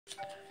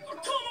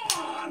Come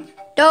on!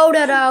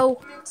 No.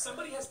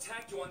 Somebody has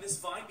tagged you on this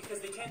vine because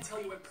they can't tell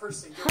you in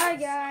person. Hi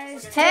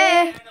guys.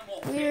 Hey.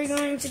 We are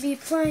going to be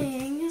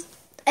playing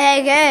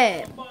A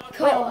game.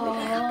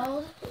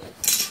 called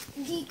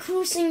The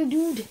Cruising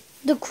Dude.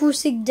 The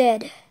Cruising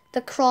Dead.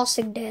 The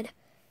Crossing Dead.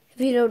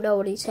 If you don't know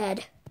what he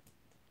said.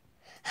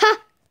 Ha!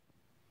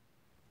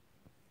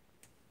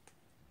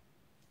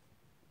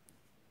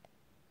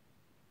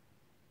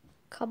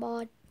 Come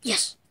on.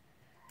 Yes.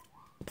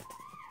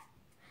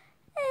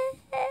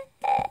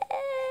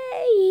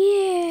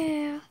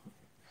 Yeah.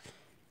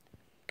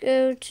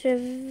 Go to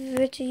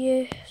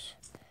videos.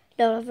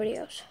 No, not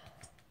videos.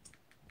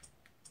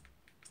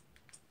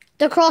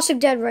 The Crossing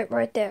Dead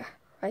right there.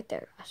 Right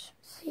there, guys.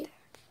 See?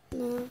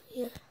 No,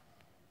 yeah.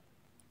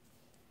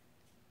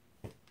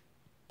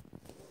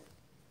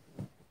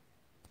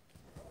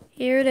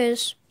 Here it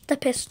is. The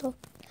pistol.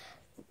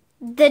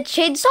 The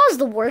chainsaw is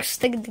the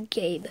worst thing in the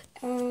game.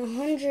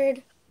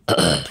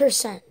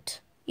 100%.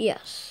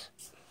 Yes.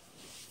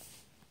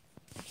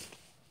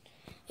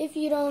 If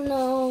you don't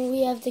know,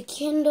 we have the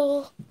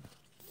Kindle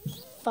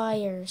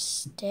Fire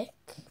Stick.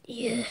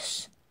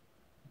 Yes.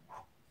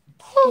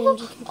 And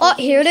you can Oh,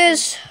 here it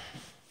is.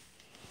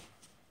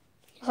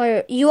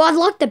 Oh, you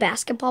unlocked the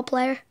basketball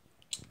player?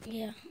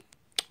 Yeah.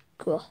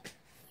 Cool.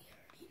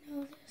 You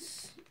know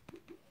this.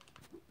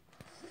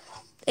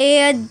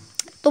 And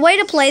the way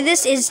to play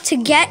this is to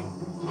get...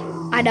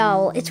 I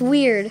know, it's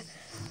weird.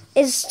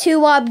 Is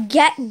to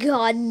get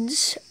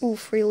guns. Ooh,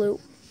 free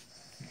loot.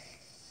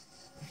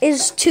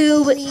 Is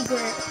to... Legal.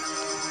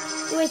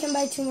 We can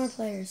buy 2 more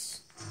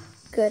players.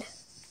 Good.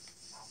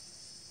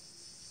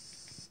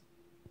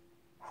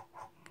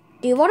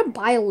 Do you want to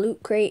buy a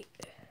loot crate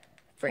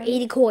for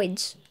 80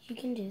 coins? You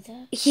can do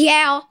that.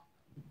 Yeah.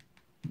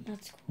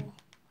 That's cool.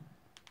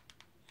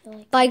 I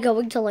like By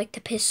going to like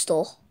the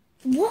pistol.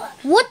 What?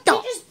 What the?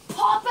 They just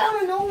pop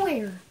out of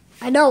nowhere.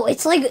 I know,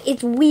 it's like,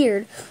 it's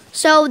weird.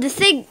 So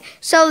this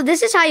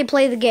is how you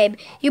play the game.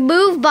 You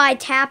move by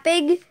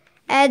tapping,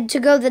 and to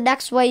go the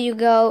next way you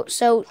go,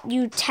 so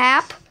you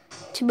tap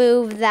to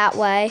move that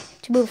way,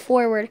 to move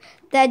forward.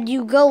 Then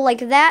you go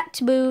like that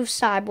to move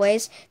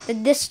sideways,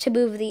 then this to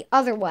move the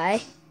other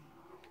way.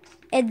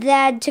 And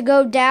then to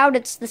go down,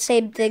 it's the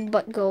same thing,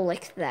 but go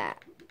like that.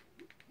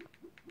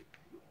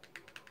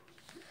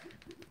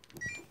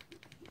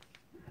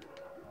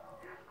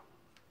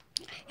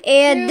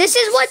 And this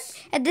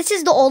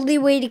is the only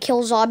way to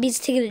kill zombies: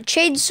 to get a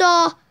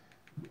chainsaw,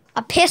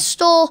 a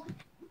pistol,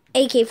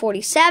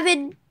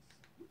 AK-47,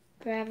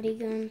 Gravity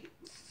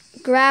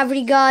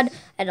gun.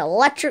 an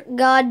electric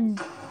gun.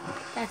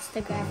 That's the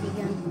gravity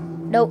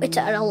gun. No, it's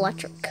an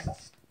electric.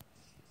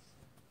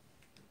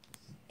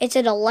 It's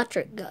an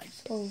electric gun.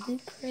 The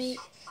loot crate.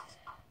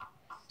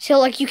 So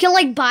like you can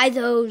like buy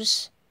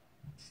those.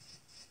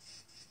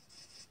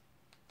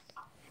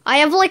 I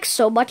have like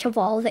so much of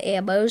all the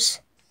ammos.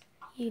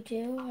 You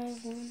do? I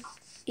have one.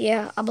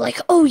 Yeah, I'm like,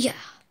 oh yeah.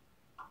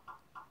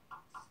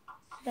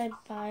 Should I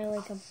buy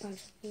like a bunch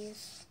of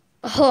these?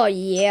 Oh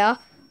yeah.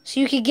 So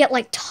you can get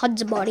like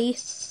tons of money.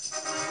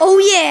 Oh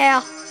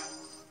yeah.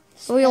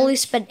 We only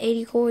spent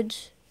 80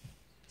 coins.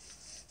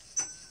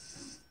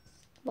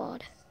 Come on.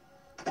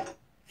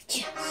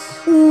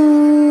 Yes.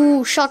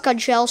 Ooh, shotgun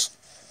shells.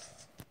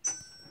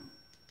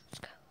 Let's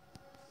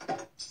go.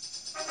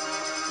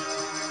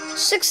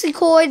 60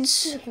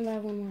 coins. I can buy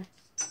one more.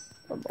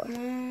 One more.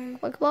 Come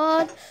on. Come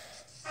on.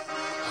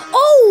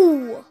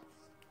 Oh!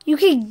 You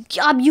can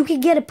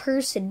get a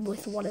person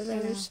with one of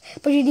those,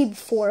 but you need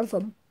 4 of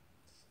them.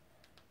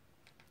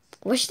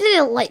 Wish they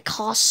didn't like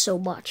cost so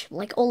much,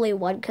 like only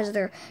one, because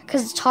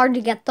it's hard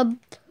to get them.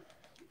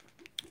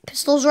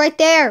 Pistols right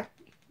there.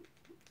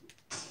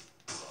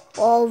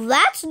 Oh,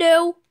 that's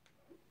new.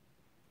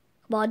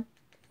 Come on,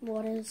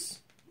 What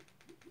is?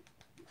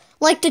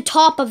 like the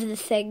top of the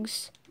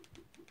things.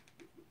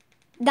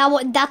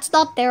 That's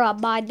not there on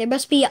mine. There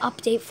must be an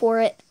update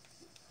for it.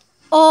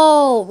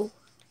 Oh,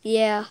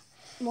 yeah.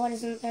 What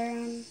isn't there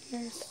on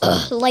yours?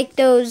 Like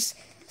those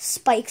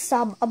spikes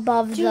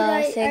above Dude, the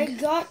I thing.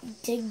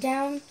 got Dig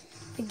Down.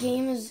 The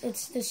game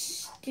it's the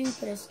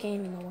stupidest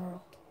game in the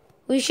world.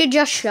 We should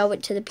just show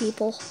it to the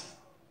people.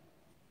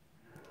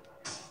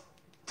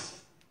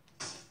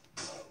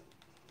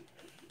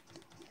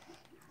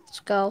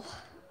 Let's go.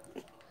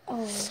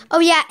 Oh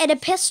yeah, and a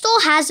pistol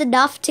has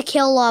enough to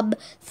kill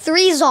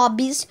 3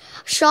 zombies.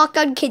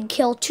 Shotgun can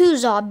kill 2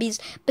 zombies.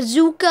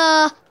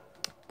 Bazooka,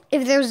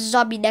 if there's a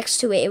zombie next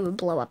to it, it would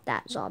blow up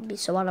that zombie.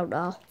 So I don't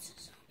know.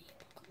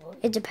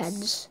 It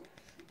depends.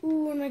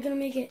 Ooh, am I gonna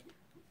make it?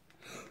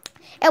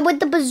 And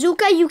with the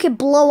bazooka, you can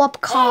blow up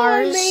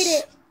cars. Oh, I made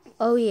it.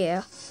 Oh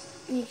yeah.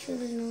 Make sure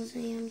there's no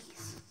zombies.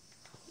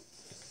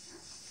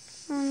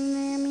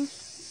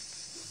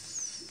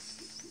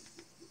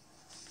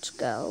 Let's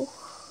go.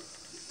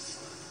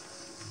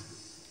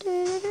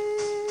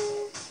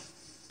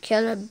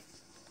 Kill him.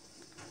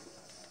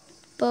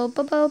 Bo,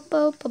 bo, bo,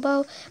 bo, bo,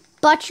 bo.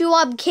 But you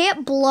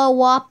can't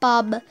blow up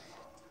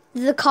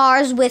the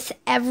cars with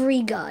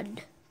every gun.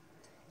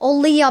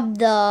 Only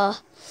the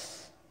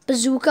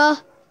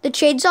bazooka. The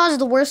chainsaw is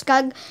the worst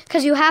gun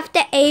because you have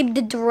to aim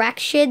the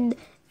direction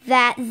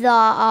that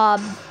the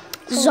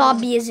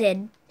zombie is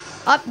in.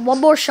 Up, one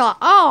more shot.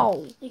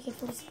 Oh!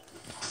 AK-47.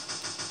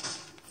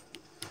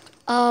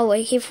 Oh,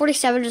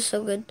 AK-47 is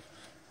so good.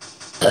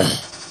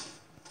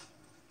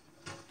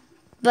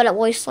 But it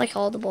wastes like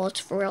all the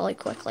bullets really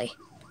quickly.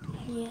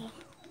 Yeah.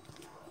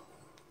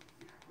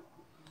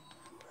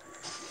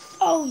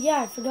 Oh,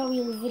 yeah, I forgot we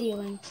were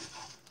videoing.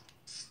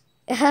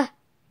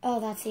 Oh,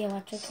 that's the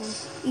electric one.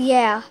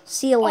 Yeah,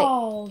 see, like,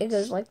 Oh. it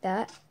goes like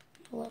that.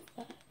 I love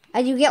that.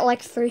 And you get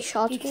like 3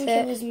 shots You with can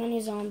kill it. as many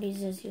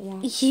zombies as you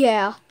want.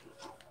 Yeah.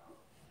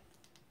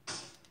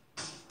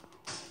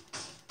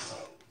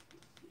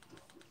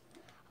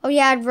 Oh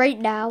yeah, and right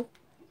now,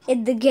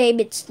 in the game,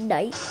 it's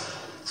night.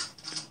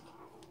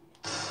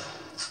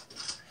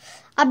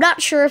 I'm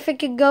not sure if it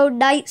can go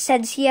night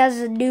since he has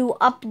a new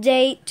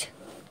update.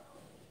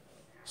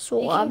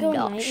 So You can I'm go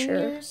not night in sure.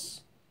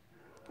 yours?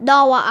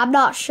 No, I'm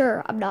not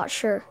sure. I'm not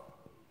sure.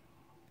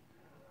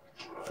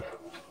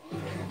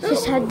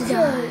 Just had to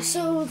die. Okay,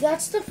 so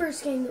that's the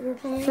first game that we're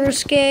playing.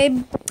 First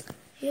game,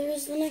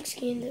 Here's the next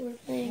game that we're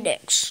playing.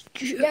 next.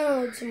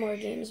 Download some more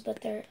games,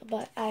 but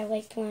I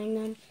like playing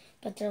them,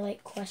 but they're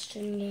like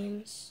question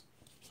games.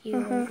 You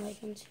won't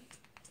like them too.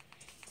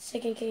 The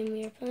second game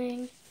we are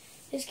playing.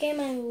 This game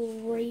I will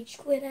rage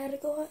quit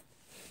at a lot.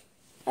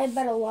 I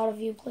bet a lot of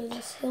you play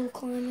this, Hill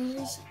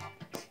Climbers.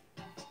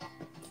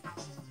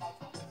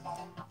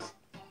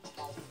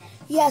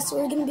 Yes,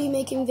 we're gonna be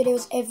making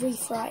videos every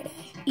Friday.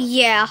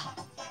 Yeah.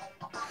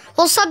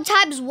 Well,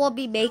 sometimes we'll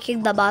be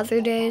making them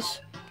other days.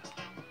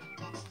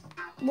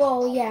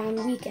 Well, yeah,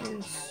 on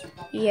weekends.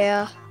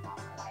 Yeah.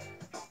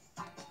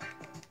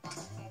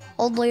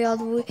 Only on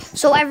the week.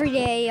 So every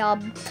day,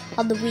 on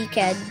the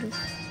weekend.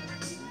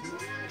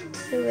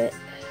 Do it.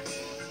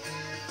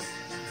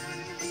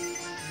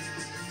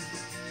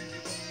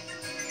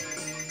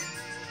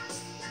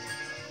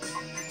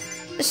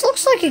 This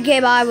looks like a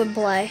game I would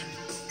play.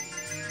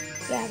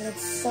 Yeah, but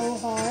it's so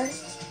hard.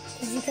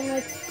 Because you can,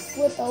 like,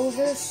 flip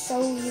over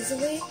so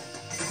easily.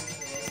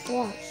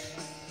 Watch.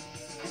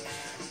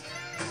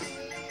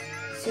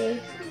 See?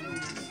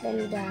 Then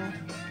you die.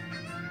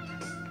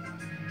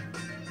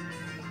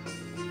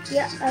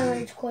 Yeah, I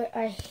rage quit.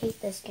 I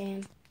hate this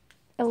game.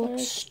 It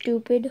looks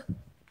stupid.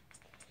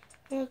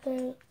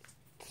 Okay.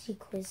 See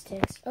quiz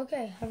tips.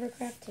 Okay,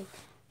 hovercraft tick.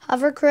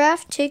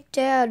 Hovercraft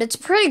Takedown. It's a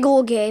pretty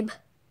cool game.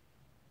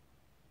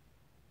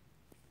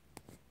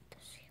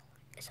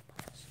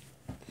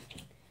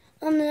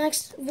 On the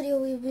next video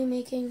we'll be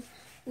making,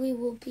 we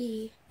will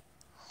be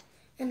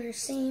in our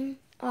same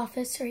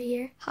office right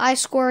here. High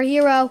Score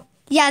Hero.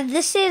 Yeah,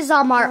 this is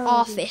our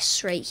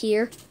office right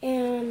here.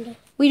 And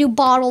We do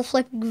bottle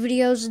flipping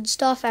videos and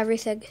stuff,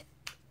 everything.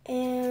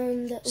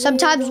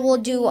 Sometimes we'll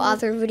do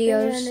other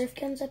videos. And Nerf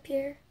guns up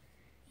here.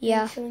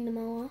 Yeah, I'm showing them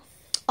all off.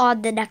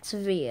 on the next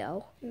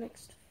video.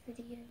 Next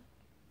video.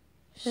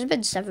 This has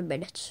been 7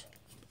 minutes.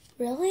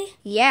 Really?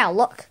 Yeah,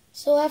 look.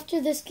 So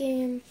after this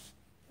game,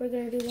 we're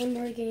gonna do one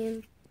more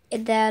game.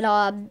 And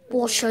then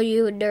we'll show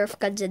you Nerf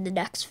guns in the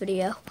next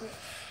video.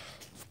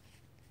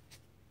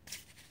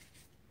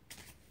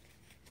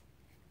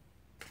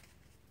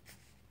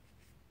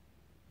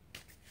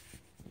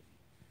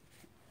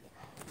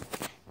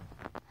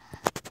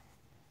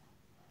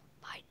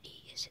 My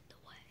knee is in the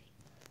way.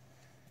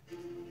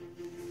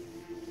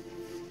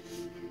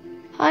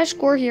 High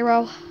Score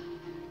Hero.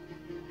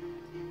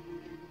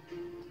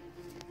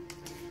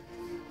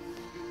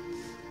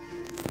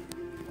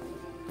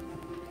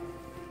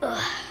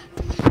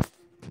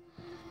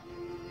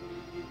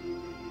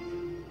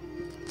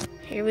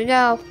 Here we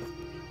go.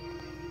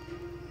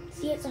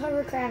 See, it's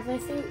hovercraft. I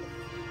think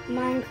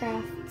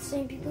Minecraft.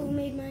 Same people who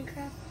made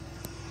Minecraft.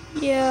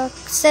 Yeah,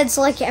 since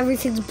like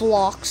everything's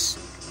blocks.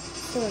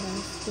 Sort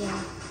of,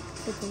 yeah.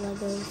 Like the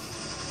Legos.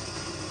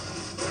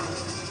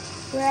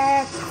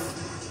 Rex.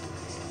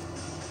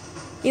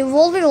 You've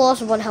only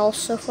lost 1 health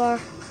so far.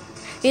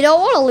 You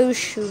don't want to lose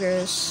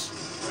shooters.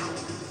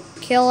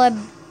 Kill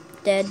him.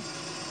 Dead.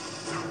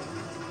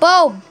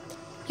 Boom!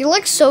 You're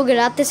like so good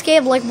at this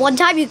game. Like one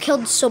time you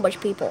killed so much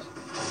people.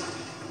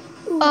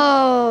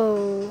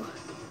 Oh.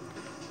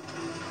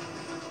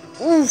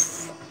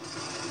 Oof.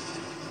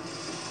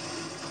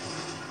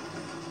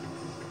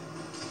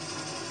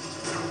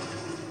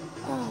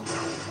 Oh.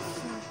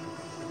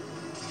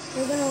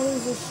 We're gonna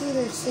lose a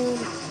shooter soon.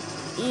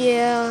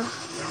 Yeah.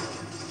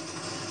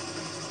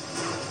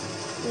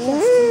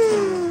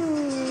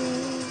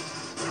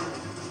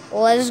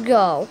 Let's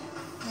go.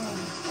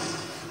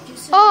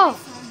 Oh.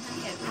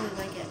 I really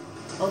like it.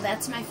 Oh,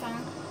 that's my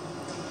phone?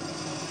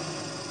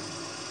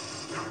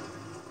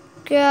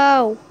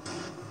 Go.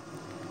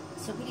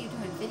 So what are you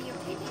doing?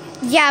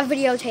 Videotaping it? Yeah,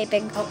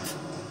 videotaping. Oh,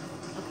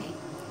 okay.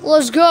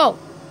 Let's go.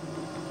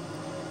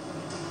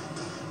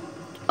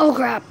 Oh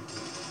crap.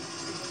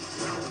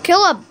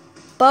 Kill him.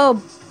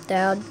 Boom.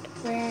 Down.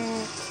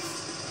 Rex.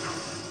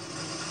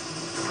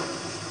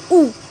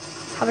 Ooh.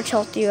 How much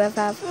health do you have?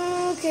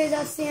 Okay,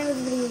 that's the end of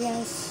the video,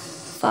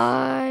 guys.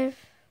 5.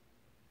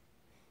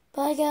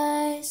 Bye,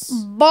 guys.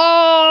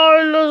 Bye,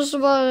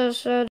 Elizabeth.